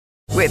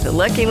With the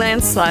Lucky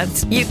Land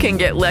Slots, you can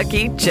get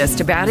lucky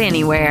just about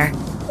anywhere.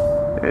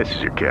 This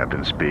is your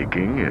captain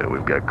speaking.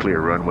 We've got clear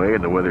runway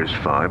and the weather's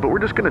fine, but we're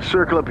just going to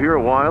circle up here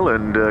a while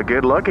and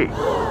get lucky.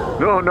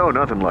 No,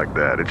 nothing like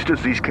that. It's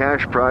just these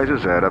cash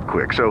prizes add up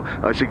quick. So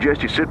I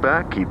suggest you sit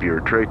back, keep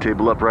your tray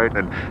table upright,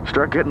 and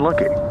start getting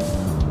lucky.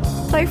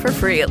 Play for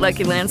free at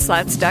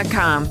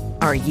LuckyLandSlots.com.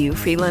 Are you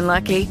feeling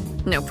lucky?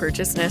 No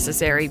purchase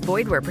necessary.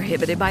 Void where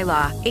prohibited by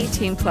law.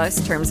 18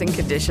 plus terms and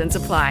conditions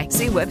apply.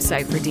 See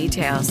website for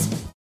details.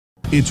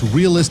 It's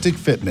Realistic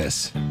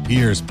Fitness.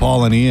 Here's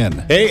Paul and Ian.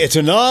 Hey, it's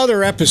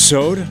another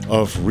episode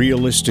of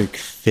Realistic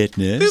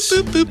Fitness.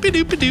 Boop, boop,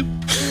 boop, boop,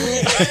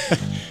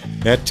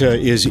 boop. That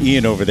is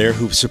Ian over there,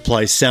 who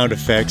supplies sound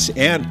effects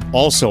and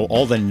also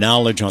all the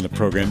knowledge on the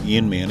program.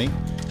 Ian Manning.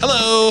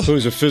 Hello. Who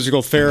is a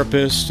physical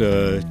therapist,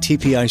 a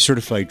TPI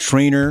certified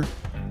trainer,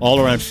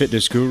 all-around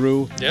fitness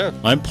guru. Yeah.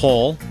 I'm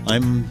Paul.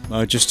 I'm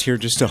just here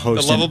just to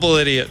host. The lovable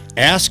idiot.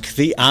 Ask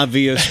the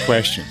obvious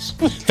questions.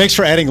 Thanks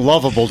for adding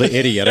lovable to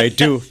idiot. I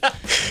do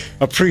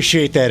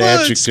appreciate that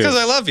adjective. It's because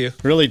I love you.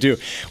 Really do.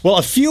 Well,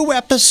 a few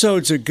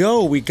episodes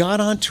ago, we got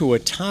onto a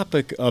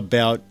topic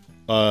about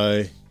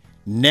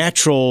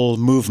natural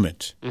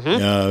movement.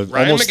 Mm-hmm.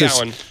 Ryan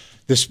McGowan.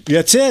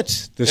 That's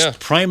it. This Yeah.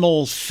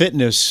 primal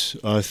fitness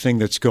thing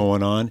that's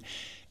going on.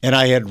 And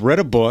I had read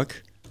a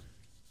book,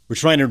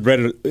 which Ryan had read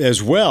it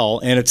as well,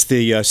 and it's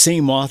the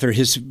same author.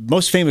 His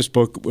most famous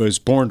book was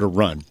Born to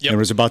Run. Yep. And it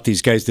was about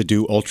these guys that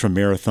do ultra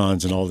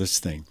marathons and all this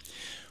thing.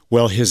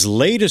 Well, his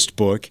latest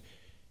book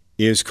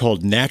is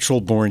called Natural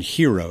Born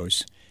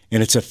Heroes,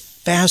 and it's a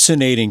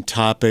fascinating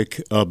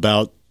topic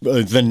about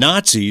the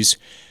Nazis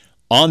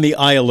on the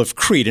Isle of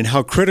Crete and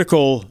how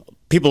critical.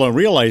 People don't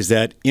realize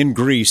that in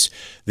Greece,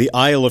 the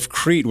Isle of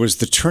Crete was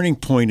the turning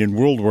point in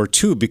World War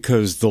II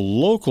because the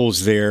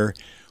locals there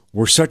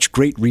were such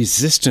great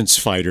resistance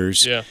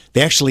fighters. Yeah.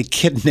 They actually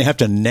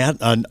kidnapped a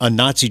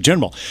Nazi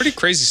general. Pretty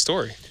crazy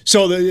story.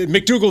 So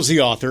McDougall's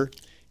the author,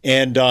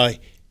 and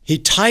he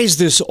ties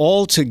this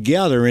all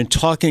together in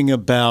talking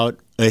about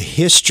a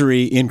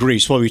history in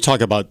Greece. Well, we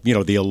talk about,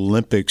 the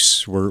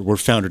Olympics were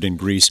founded in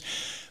Greece,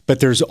 but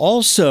there's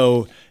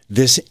also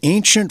this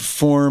ancient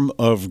form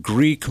of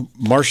Greek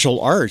martial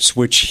arts,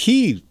 which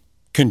he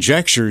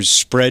conjectures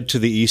spread to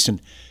the East, and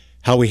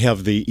how we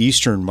have the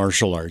Eastern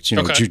martial arts,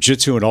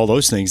 jiu-jitsu and all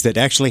those things that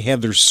actually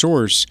have their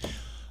source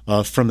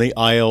from the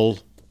Isle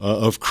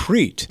of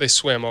Crete. They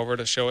swam over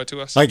to show it to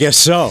us? I guess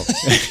so.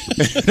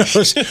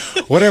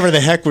 Whatever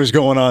the heck was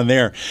going on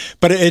there.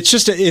 But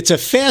it's a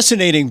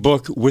fascinating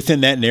book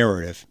within that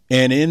narrative.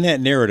 And in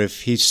that narrative,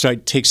 he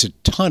takes a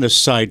ton of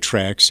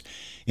sidetracks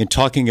in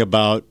talking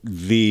about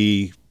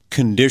the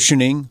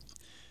conditioning,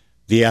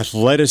 the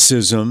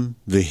athleticism,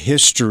 the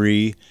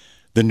history,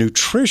 the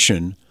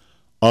nutrition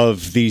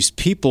of these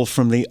people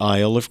from the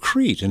Isle of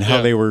Crete and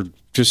how they were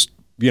just,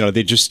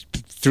 they just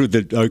threw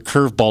the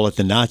curveball at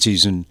the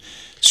Nazis and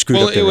screwed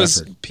up their effort. Well, it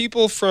was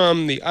people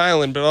from the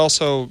island, but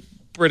also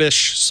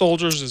British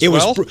soldiers as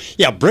well?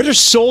 British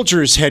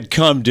soldiers had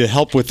come to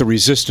help with the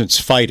resistance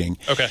fighting.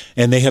 Okay.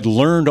 And they had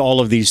learned all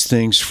of these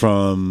things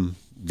from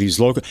these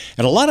local,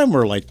 and a lot of them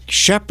were like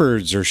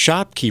shepherds or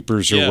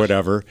shopkeepers or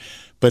whatever.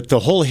 But the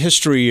whole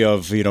history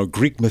of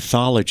Greek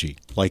mythology,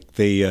 like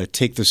they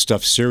take this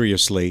stuff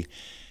seriously,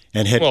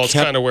 and had it's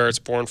kind of where it's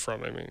born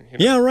from. I mean,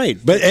 yeah, right.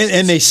 But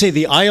and they say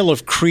the Isle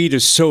of Crete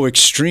is so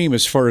extreme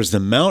as far as the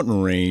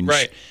mountain range,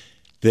 right,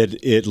 that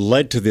it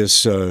led to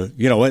this,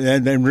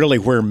 and really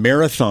where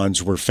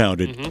marathons were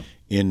founded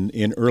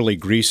in early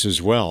Greece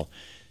as well.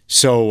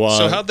 So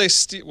how'd they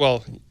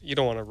well, you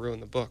don't want to ruin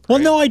the book, right? Well,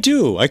 no, I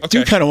do. I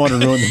do kind of want to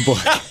ruin the book.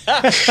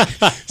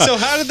 So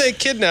how did they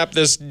kidnap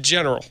this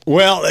general?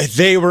 Well,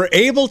 they were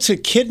able to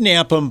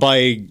kidnap him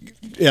by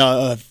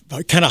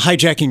kind of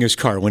hijacking his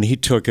car when he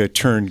took a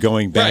turn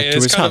going back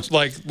to his house.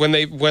 Kind of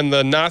like when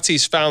the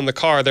Nazis found the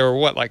car, there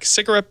were like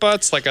cigarette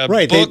butts, like a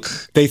book.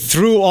 They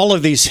threw all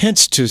of these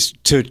hints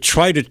to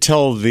try to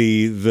tell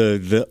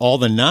all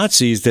the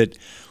Nazis that,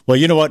 well,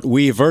 you know what?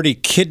 We've already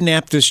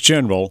kidnapped this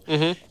general,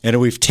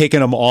 and we've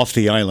taken him off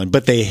the island.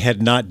 But they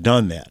had not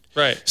done that.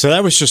 Right. So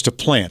that was just a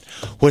plant.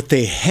 What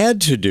they had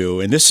to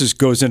do, and this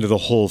goes into the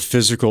whole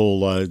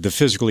the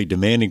physically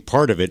demanding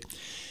part of it,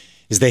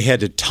 is they had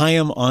to tie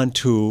him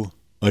onto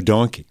a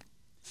donkey.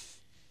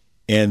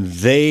 And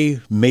they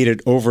made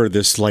it over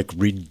this like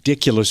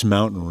ridiculous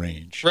mountain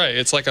range. Right.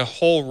 It's like a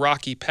whole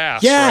rocky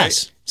pass.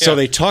 Yes. Right? So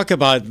they talk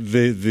about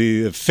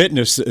the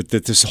fitness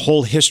that this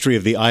whole history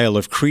of the Isle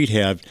of Crete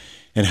had,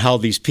 and how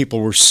these people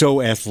were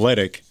so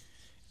athletic,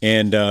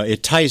 and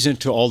it ties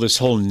into all this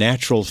whole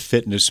natural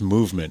fitness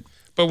movement.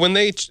 But when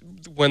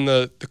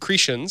the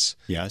Cretians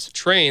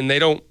train,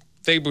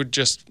 they were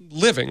just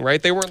living,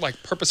 right? They weren't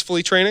like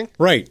purposefully training.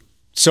 Right.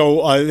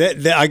 So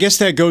I guess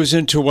that goes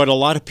into what a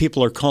lot of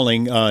people are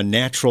calling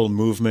natural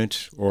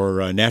movement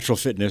or natural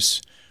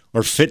fitness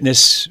or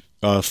fitness,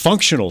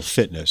 functional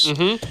fitness.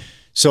 Mm-hmm.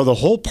 So the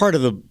whole part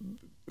of the,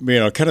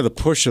 kind of the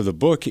push of the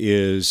book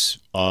is,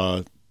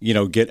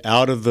 get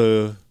out of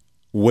the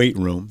weight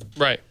room.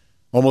 Right.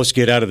 Almost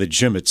get out of the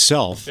gym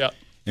itself. Yeah.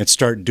 and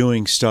start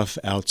doing stuff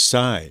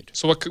outside.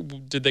 So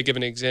what did they give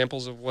any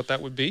examples of what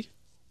that would be?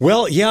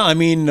 Well, yeah, I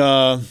mean,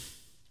 the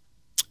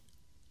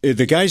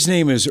guy's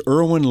name is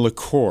Erwin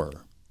LaCour,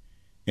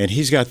 and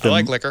he's got I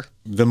like liquor.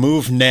 The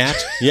Move Nat.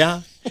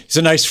 Yeah, he's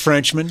a nice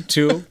Frenchman,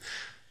 too.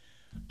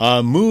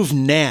 Move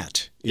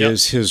Nat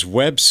is his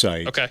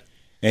website. Okay.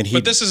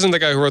 But this isn't the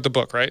guy who wrote the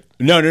book, right?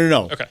 No.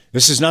 Okay.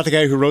 This is not the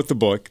guy who wrote the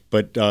book,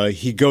 but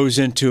he goes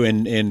into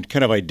and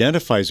kind of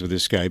identifies with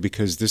this guy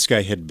because this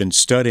guy had been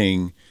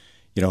studying,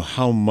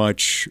 how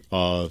much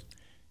the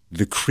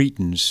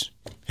Cretans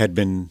had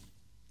been,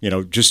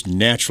 just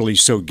naturally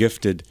so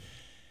gifted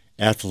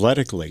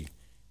athletically.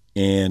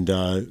 And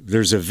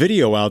there's a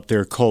video out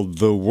there called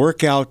 "The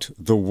Workout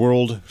the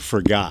World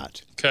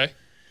Forgot." Okay.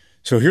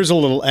 So here's a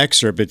little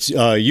excerpt. It's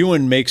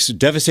Ewan makes a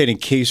devastating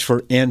case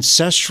for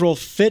ancestral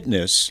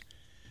fitness.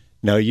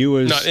 Now,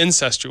 Ewan's... Not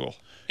incestual,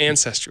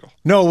 ancestral.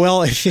 No,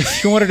 well,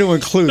 if you wanted to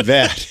include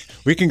that,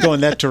 we can go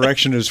in that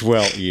direction as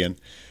well, Ian.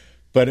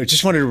 But I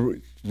just wanted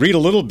to read a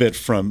little bit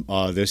from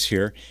this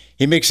here.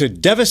 He makes a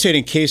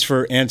devastating case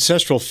for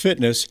ancestral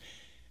fitness,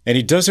 and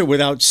he does it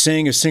without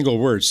saying a single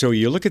word. So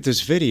you look at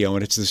this video,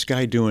 and it's this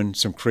guy doing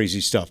some crazy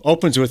stuff.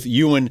 Opens with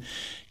Ewan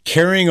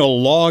carrying a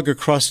log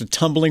across a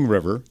tumbling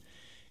river,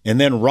 and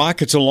then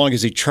rockets along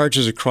as he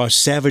charges across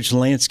savage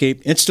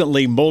landscape,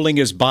 instantly molding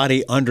his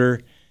body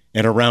under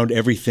and around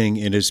everything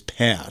in his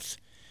path.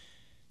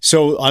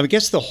 So I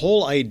guess the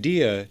whole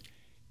idea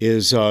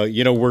is,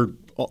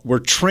 we're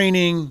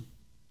training.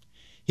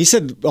 He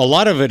said a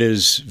lot of it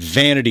is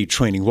vanity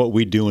training, what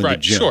we do in the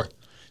gym. Sure.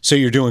 So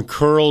you're doing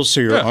curls so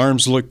your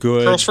arms look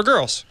good. Curls for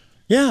girls.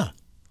 Yeah.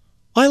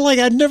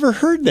 I'd never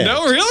heard that.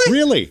 No, really?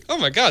 Really. Oh,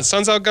 my God.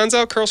 Suns out, guns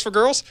out, curls for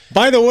girls?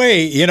 By the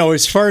way,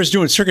 as far as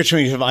doing circuit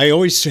training, I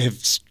always have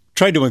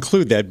tried to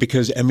include that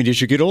because,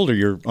 as you get older,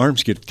 your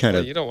arms get kind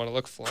of you don't want to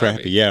look flabby.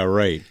 crappy. Yeah,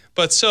 right.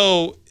 But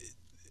so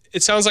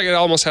it sounds like it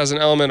almost has an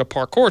element of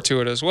parkour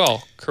to it as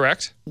well,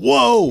 correct?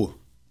 Whoa.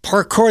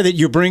 Parkour that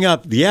you bring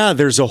up. Yeah,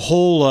 there's a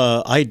whole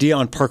idea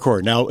on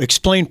parkour. Now,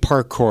 explain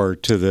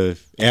parkour to the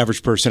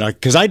average person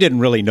because I didn't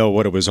really know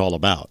what it was all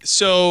about.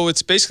 So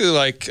it's basically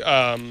like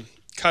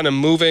kind of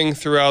moving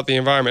throughout the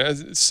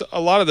environment.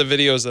 A lot of the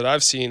videos that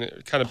I've seen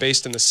are kind of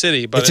based in the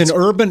city, but it's an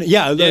urban.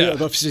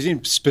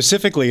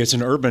 Specifically, it's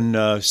an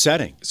urban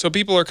setting. So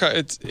people are.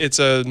 It's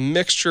a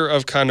mixture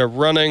of kind of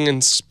running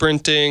and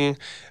sprinting,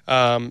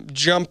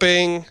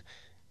 jumping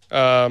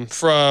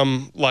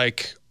from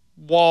like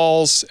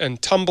walls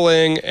and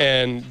tumbling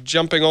and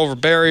jumping over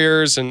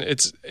barriers, and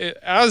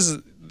as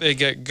they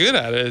get good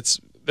at it,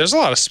 there's a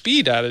lot of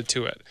speed added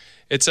to it.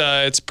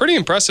 It's pretty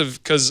impressive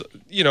because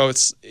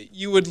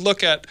you would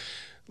look at,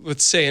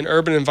 let's say, an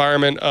urban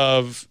environment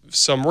of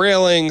some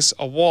railings,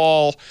 a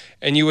wall,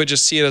 and you would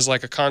just see it as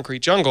like a concrete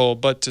jungle.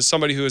 But to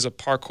somebody who is a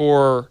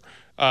parkour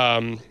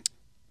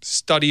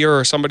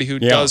studier or somebody who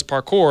does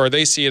parkour,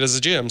 they see it as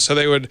a gym. So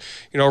they would,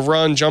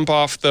 run, jump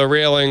off the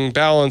railing,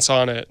 balance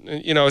on it.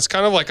 It's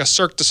kind of like a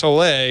Cirque du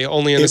Soleil,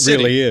 only in the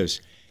city. It really is.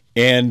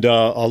 And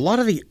a lot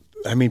of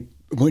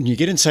when you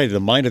get inside the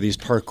mind of these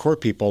parkour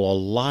people, a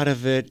lot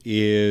of it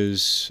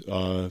is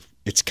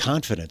it's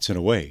confidence in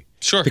a way.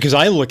 Sure. Because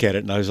I look at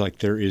it and I was like,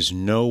 there is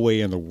no way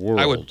in the world.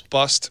 I would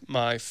bust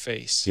my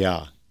face.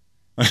 Yeah.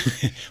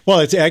 Well,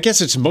 I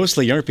guess it's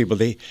mostly younger people.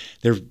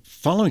 They're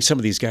following some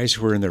of these guys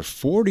who are in their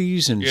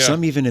 40s and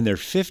some even in their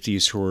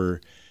 50s who are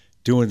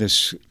doing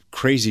this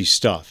crazy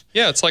stuff.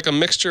 Yeah, it's like a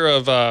mixture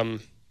of kind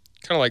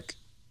of like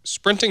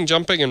sprinting,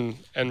 jumping,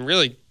 and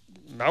really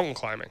mountain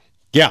climbing.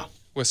 Yeah.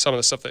 With some of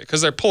the stuff because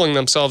they're pulling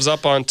themselves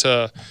up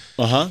onto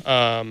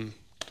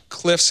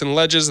cliffs and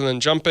ledges and then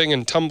jumping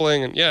and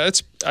tumbling and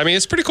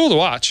it's pretty cool to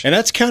watch. And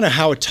that's kind of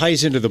how it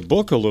ties into the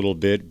book a little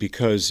bit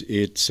because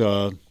it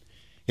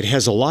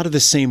has a lot of the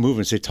same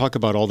movements. They talk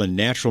about all the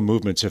natural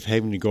movements of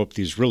having to go up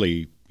these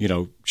really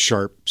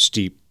sharp,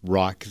 steep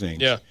rock things.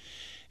 Yeah.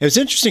 It's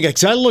interesting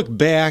because I look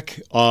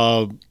back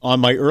on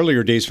my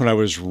earlier days when I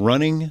was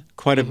running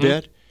quite a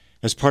bit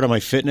as part of my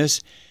fitness.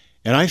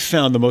 And I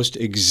found the most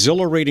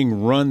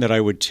exhilarating run that I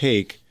would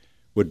take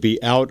would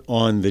be out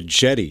on the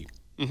jetty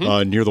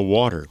near the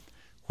water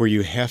where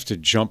you have to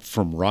jump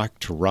from rock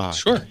to rock.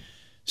 Sure.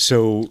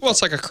 So,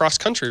 it's like a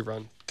cross-country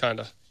run, kind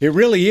of. It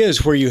really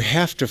is where you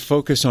have to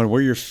focus on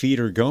where your feet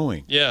are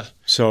going. Yeah.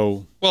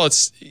 So. Well,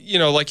 it's,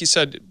 like you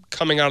said,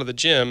 coming out of the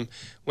gym,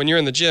 when you're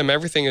in the gym,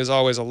 everything is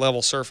always a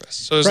level surface.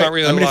 So there's not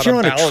really a lot of balance. If you're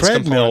on a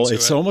treadmill,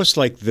 it's almost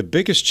like the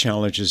biggest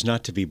challenge is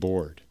not to be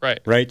bored. Right.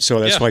 Right? So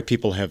that's why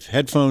people have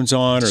headphones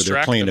on or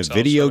they're playing a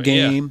video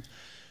game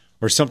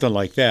or something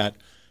like that.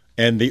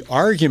 And the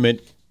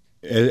argument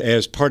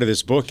as part of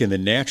this book in the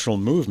natural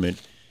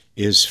movement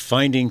is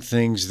finding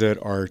things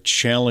that are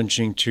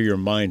challenging to your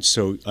mind.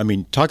 So,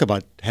 talk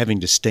about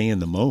having to stay in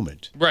the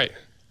moment. Right.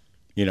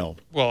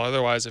 Well,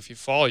 otherwise, if you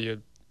fall,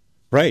 you'd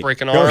break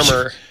an arm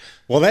or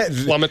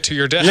plummet to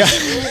your death.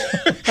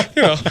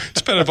 Yeah.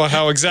 Depending upon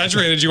how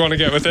exaggerated you want to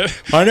get with it.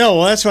 I know.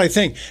 Well, that's what I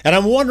think. And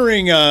I'm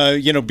wondering,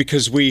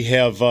 because we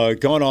have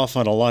gone off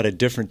on a lot of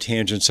different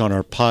tangents on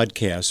our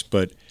podcast,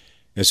 but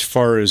as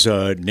far as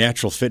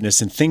natural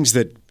fitness and things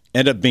that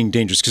end up being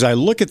dangerous? Because I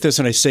look at this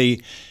and I say,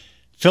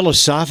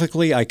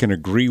 philosophically, I can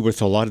agree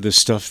with a lot of the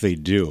stuff they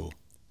do.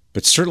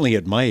 But certainly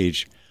at my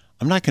age,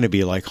 I'm not going to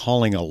be like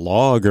hauling a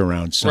log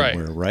around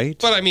somewhere, right?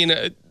 But I mean,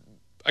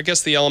 I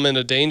guess the element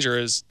of danger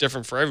is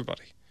different for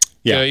everybody.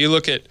 Yeah. You know, you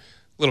look at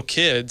little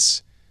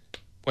kids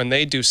when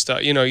they do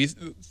stuff, you know, you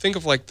think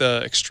of like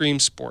the extreme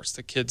sports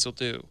that kids will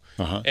do.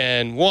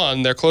 And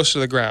one, they're closer to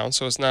the ground,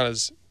 so it's not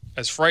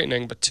as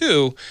frightening. But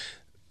two,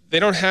 they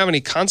don't have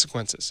any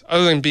consequences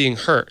other than being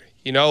hurt.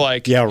 You know,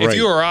 like if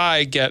you or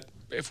I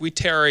if we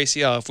tear our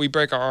ACL, if we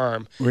break our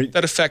arm,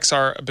 that affects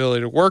our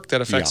ability to work,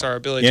 that affects our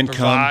ability to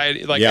provide,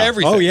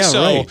 everything. Oh, yeah,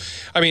 so,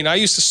 I mean, I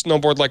used to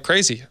snowboard like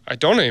crazy. I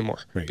don't anymore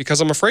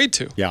because I'm afraid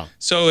to. Yeah.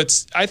 So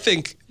I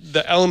think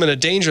the element of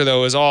danger,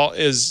 though,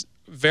 is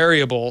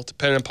variable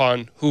depending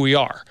upon who we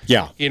are.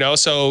 Yeah. You know,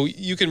 so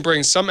you can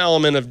bring some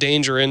element of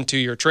danger into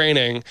your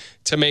training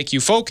to make you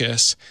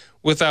focus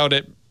without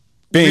it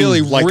being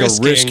really like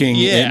risking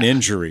an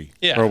injury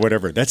or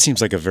whatever. That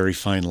seems like a very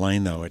fine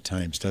line, though, at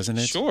times, doesn't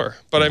it? Sure.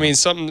 But I mean,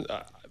 something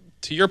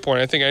to your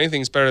point, I think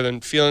anything's better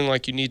than feeling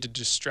like you need to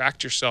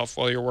distract yourself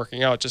while you're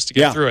working out just to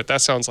get through it.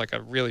 That sounds like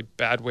a really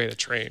bad way to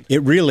train.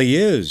 It really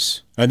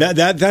is. And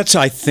that's,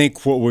 I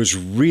think, what was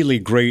really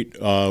great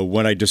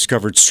when I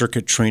discovered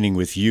circuit training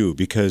with you,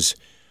 because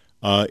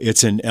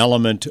it's an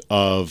element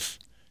of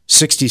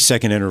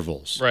 60-second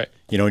intervals. Right.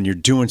 You know, and you're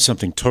doing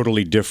something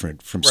totally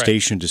different from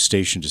station to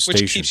station to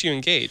station. Which keeps you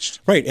engaged.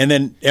 Right. And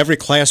then every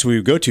class we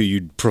would go to,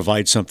 you'd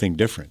provide something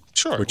different.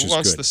 Sure. Which is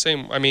good. The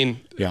same. I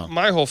mean,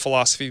 my whole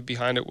philosophy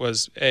behind it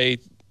was A,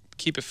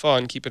 keep it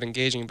fun, keep it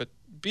engaging. But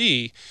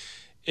B,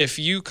 if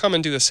you come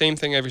and do the same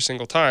thing every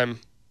single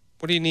time,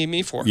 what do you need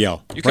me for? Yeah.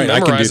 You can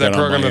memorize that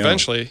program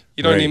eventually.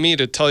 You don't Right. need me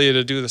to tell you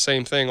to do the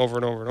same thing over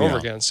and over and over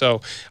again.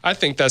 So I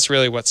think that's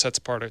really what sets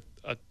apart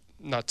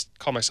not to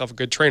call myself a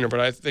good trainer,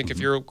 but I think if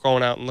you're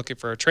going out and looking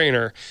for a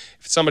trainer,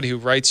 if it's somebody who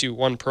writes you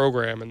one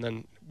program and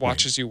then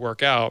watches you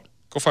work out,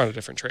 go find a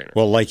different trainer.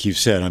 Well, like you've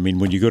said, I mean,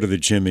 when you go to the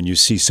gym and you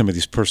see some of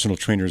these personal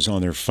trainers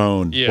on their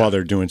phone while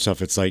they're doing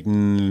stuff, it's like,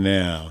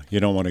 no, you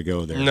don't want to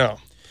go there. No.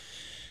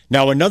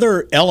 Now,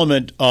 another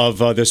element of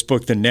this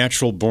book, The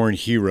Natural Born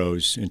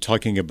Heroes, in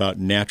talking about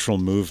natural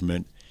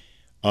movement,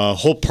 a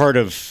whole part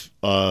of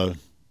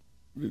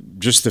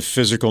just the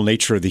physical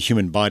nature of the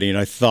human body, and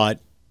I thought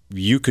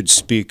you could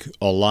speak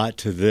a lot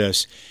to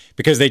this,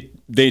 because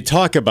they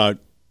talk about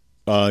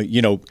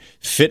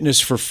fitness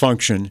for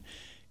function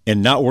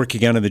and not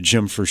working out in the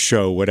gym for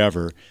show,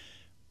 whatever.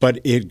 But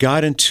it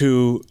got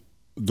into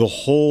the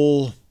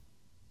whole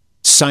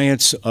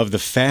science of the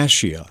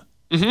fascia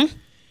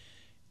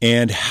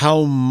and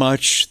how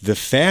much the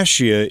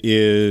fascia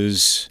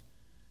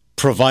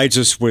provides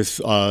us with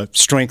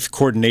strength,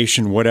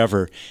 coordination,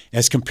 whatever,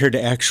 as compared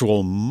to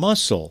actual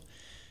muscle.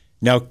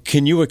 Now,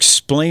 can you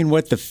explain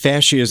what the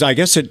fascia is? I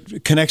guess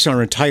it connects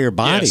our entire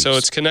body. Yeah, so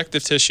it's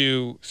connective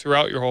tissue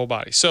throughout your whole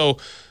body. So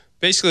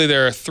basically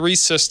there are three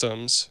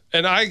systems,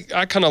 and I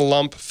kind of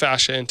lump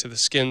fascia into the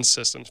skin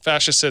system.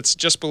 Fascia sits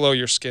just below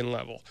your skin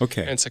level.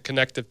 Okay. And it's a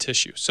connective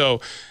tissue.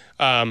 So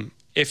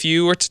if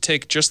you were to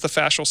take just the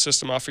fascial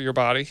system off of your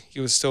body,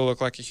 you would still look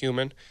like a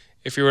human.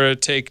 If you were to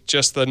take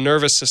just the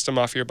nervous system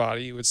off your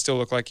body, you would still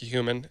look like a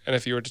human. And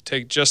if you were to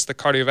take just the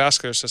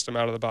cardiovascular system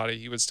out of the body,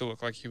 you would still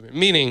look like a human.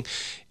 Meaning,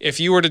 if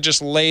you were to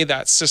just lay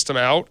that system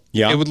out,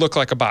 it would look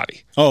like a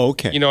body. Oh,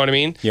 okay. You know what I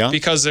mean? Yeah.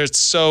 Because it's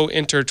so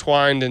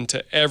intertwined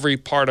into every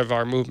part of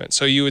our movement.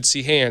 So you would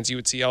see hands, you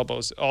would see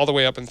elbows, all the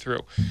way up and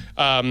through.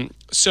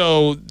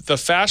 So the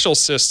fascial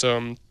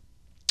system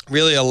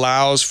really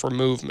allows for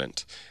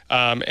movement.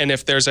 And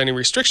if there's any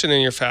restriction in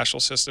your fascial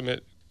system,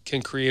 it can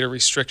create a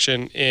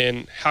restriction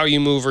in how you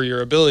move or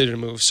your ability to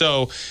move.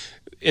 So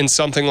in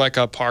something like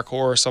a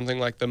parkour or something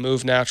like the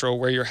Move Natural,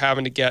 where you're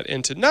having to get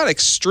into not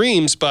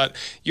extremes, but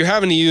you're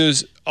having to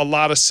use a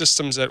lot of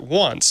systems at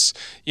once.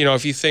 You know,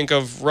 if you think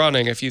of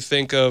running, if you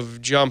think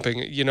of jumping,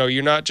 you know,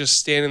 you're not just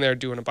standing there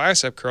doing a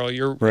bicep curl,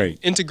 you're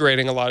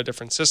integrating a lot of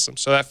different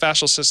systems. So that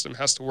fascial system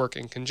has to work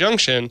in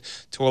conjunction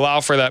to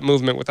allow for that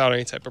movement without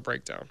any type of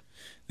breakdown.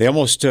 They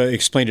almost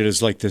explained it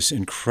as like this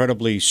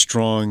incredibly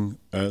strong,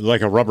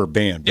 like a rubber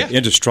band, but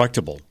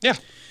indestructible. Yeah.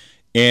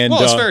 And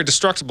it's very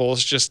destructible. It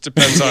just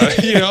depends on,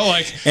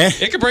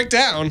 it can break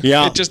down.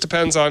 Yeah. It just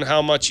depends on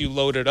how much you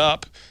load it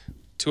up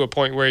to a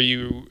point where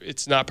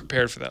it's not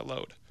prepared for that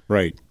load.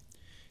 Right.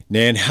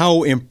 And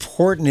how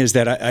important is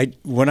that?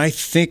 When I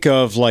think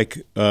of like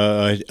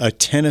a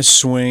tennis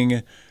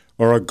swing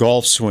or a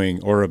golf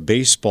swing or a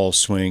baseball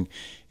swing,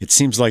 it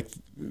seems like,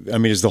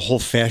 is the whole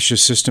fascia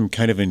system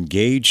kind of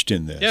engaged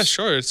in this? Yeah,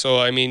 sure.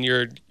 So,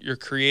 you're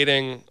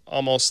creating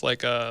almost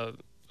like a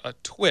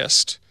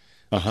twist,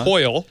 a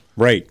coil.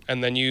 Right.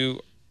 And then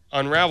you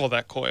unravel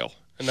that coil.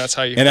 And that's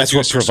how you And that's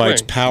what provides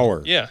swing.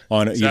 power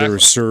on either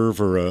a serve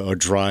or a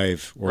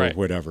drive or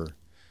whatever.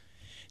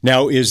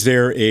 Now, is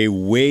there a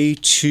way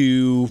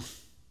to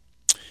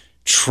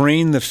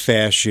train the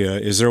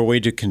fascia? Is there a way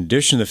to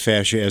condition the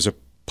fascia as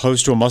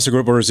opposed to a muscle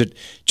group? Or is it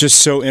just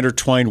so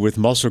intertwined with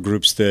muscle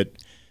groups that,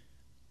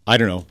 I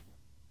don't know,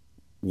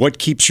 what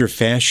keeps your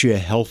fascia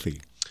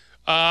healthy?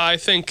 I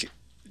think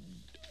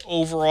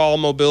overall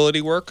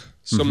mobility work.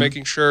 So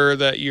making sure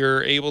that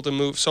you're able to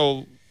move.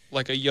 So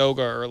like a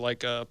yoga or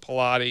like a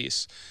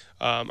Pilates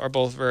are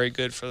both very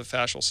good for the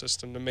fascial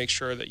system to make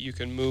sure that you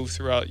can move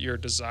throughout your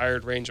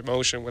desired range of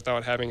motion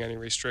without having any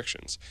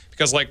restrictions.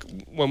 Because like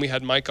when we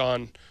had Mike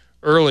on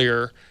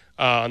earlier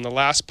on the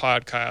last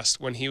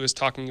podcast, when he was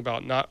talking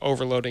about not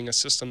overloading a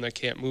system that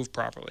can't move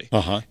properly.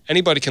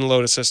 Anybody can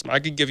load a system. I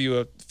could give you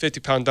a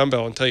 50-pound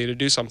dumbbell and tell you to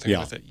do something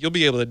with it. You'll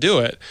be able to do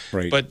it.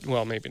 Right. But,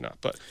 well, maybe not.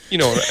 But, you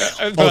know.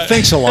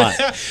 Thanks a lot.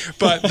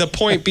 But the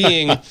point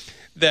being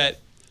that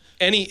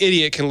any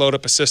idiot can load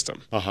up a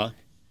system.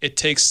 It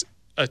takes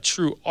a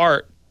true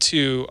art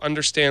to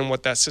understand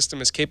what that system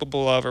is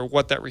capable of or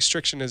what that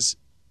restriction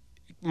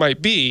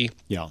might be.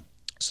 Yeah.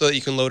 So that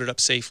you can load it up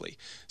safely.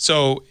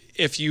 So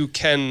if you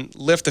can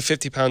lift a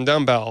 50-pound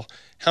dumbbell,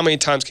 how many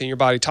times can your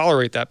body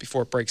tolerate that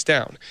before it breaks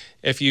down?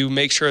 If you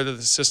make sure that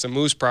the system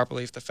moves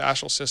properly, if the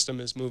fascial system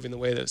is moving the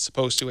way that it's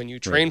supposed to and you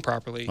train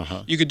properly,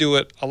 you could do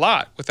it a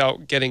lot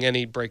without getting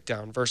any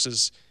breakdown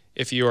versus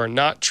if you are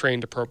not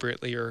trained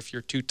appropriately or if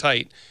you're too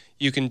tight,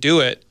 you can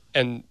do it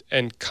and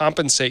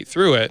compensate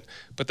through it,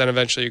 but then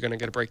eventually you're going to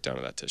get a breakdown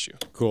of that tissue.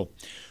 Cool.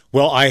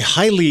 Well, I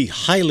highly,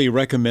 highly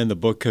recommend the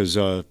book because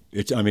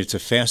it's a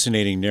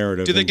fascinating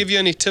narrative. Do they give you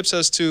any tips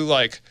as to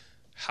like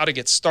how to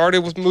get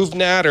started with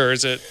MoveNat, or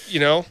is it,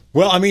 you know?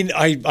 Well, I mean,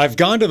 I've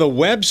gone to the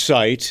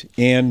website,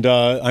 and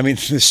I mean,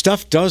 the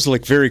stuff does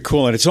look very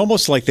cool, and it's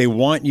almost like they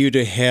want you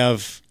to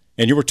have,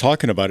 and you were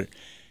talking about it,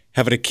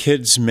 having a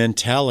kid's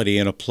mentality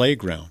in a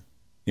playground,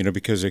 you know,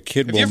 because a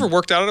kid Have you ever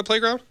worked out at a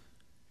playground?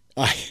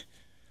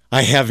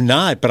 I have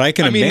not, but I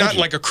can imagine. Not in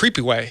like a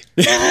creepy way.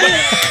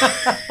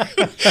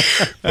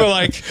 But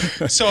like,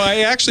 so I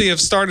actually have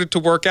started to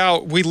work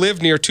out. We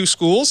live near two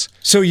schools.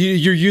 So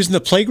you're using the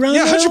playground?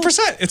 Yeah, now?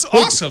 100%. It's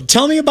awesome.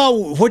 Tell me about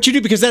what you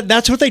do, because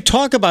that's what they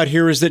talk about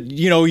here is that,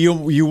 you know,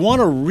 you want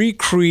to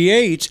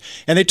recreate,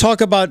 and they talk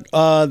about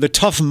the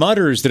Tough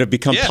Mudders that have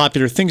become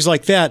popular, things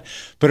like that,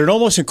 but it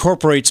almost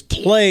incorporates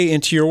play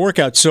into your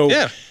workout. So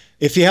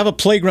if you have a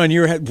playground,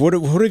 what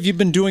have you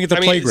been doing at the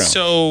playground?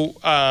 So,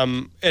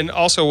 and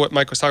also what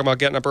Mike was talking about,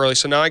 getting up early.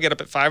 So now I get up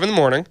at 5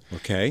 a.m.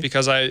 Okay.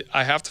 Because I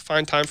have to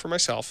find time for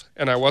myself,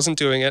 and I wasn't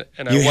doing it.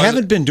 And you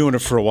haven't been doing it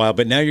for a while,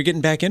 but now you're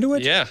getting back into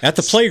it? Yeah. At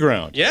the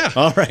playground? Yeah.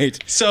 All right.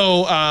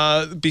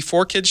 So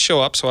before kids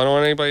show up, so I don't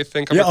want anybody to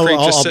think I'm a creep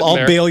just sitting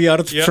there. I'll bail you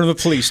out from the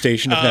police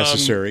station if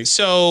necessary.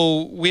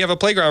 So we have a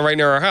playground right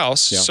near our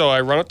house. Yeah. So I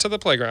run up to the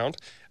playground.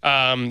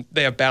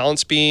 They have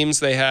balance beams.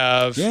 They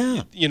have,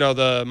 you know,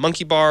 the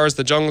monkey bars,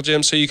 the jungle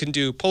gym. So you can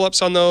do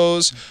pull-ups on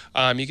those.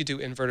 You can do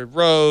inverted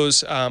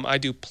rows. I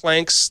do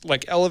planks,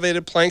 like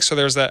elevated planks. So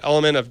there's that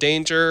element of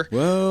danger.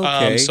 Whoa,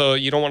 okay. So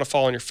you don't want to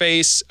fall on your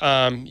face.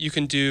 You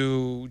can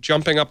do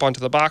jumping up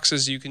onto the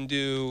boxes. You can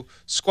do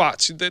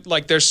squats.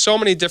 Like there's so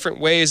many different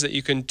ways that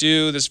you can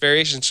do this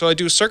variation. So I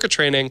do circuit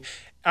training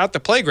at the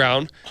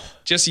playground,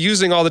 just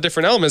using all the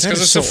different elements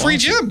because it's a free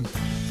gym.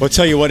 Well, I'll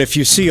tell you what, if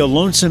you see a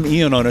lonesome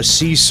Ian on a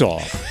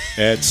seesaw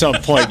at some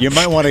point, you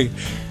might want to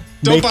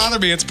Don't bother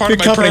me. It's part of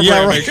my programming.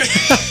 Yeah,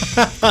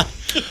 right.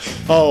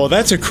 Oh,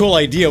 that's a cool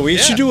idea. We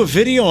should do a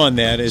video on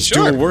that,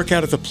 do a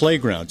workout at the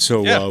playground.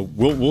 So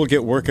we'll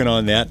get working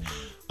on that.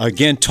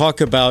 Again,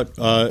 talk about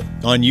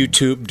on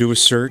YouTube, do a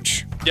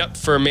search. Yep,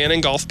 for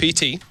Manning Golf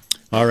PT.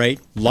 All right.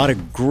 A lot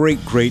of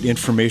great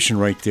information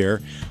right there.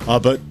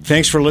 But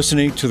thanks for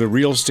listening to the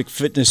Realistic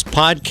Fitness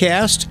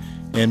Podcast.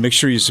 And make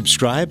sure you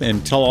subscribe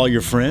and tell all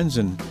your friends,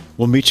 and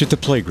we'll meet you at the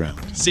playground.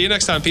 See you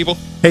next time, people.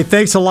 Hey,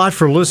 thanks a lot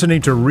for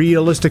listening to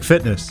Realistic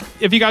Fitness.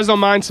 If you guys don't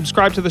mind,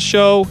 subscribe to the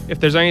show.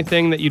 If there's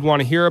anything that you'd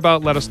want to hear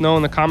about, let us know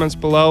in the comments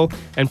below.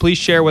 And please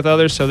share with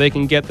others so they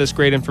can get this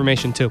great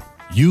information too.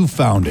 You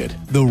found it,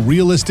 the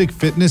Realistic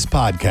Fitness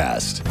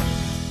Podcast.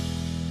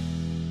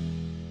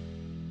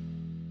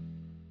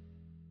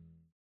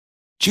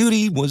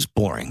 Judy was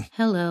boring.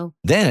 Hello.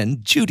 Then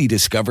Judy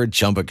discovered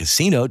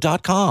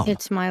ChumbaCasino.com.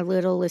 It's my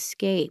little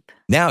escape.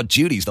 Now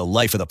Judy's the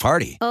life of the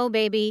party. Oh,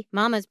 baby,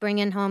 mama's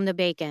bringing home the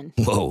bacon.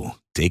 Whoa,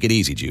 take it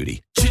easy,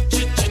 Judy.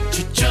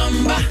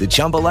 The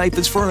Chumba life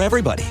is for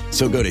everybody.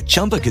 So go to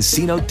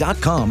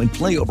ChumbaCasino.com and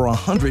play over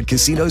 100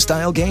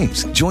 casino-style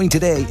games. Join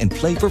today and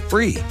play for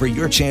free for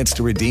your chance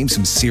to redeem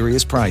some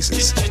serious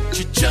prizes.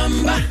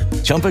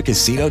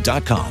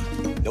 ChumbaCasino.com.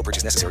 No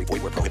purchase necessary.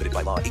 Void where prohibited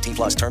by law.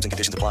 18+ terms and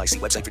conditions apply. See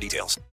website for details.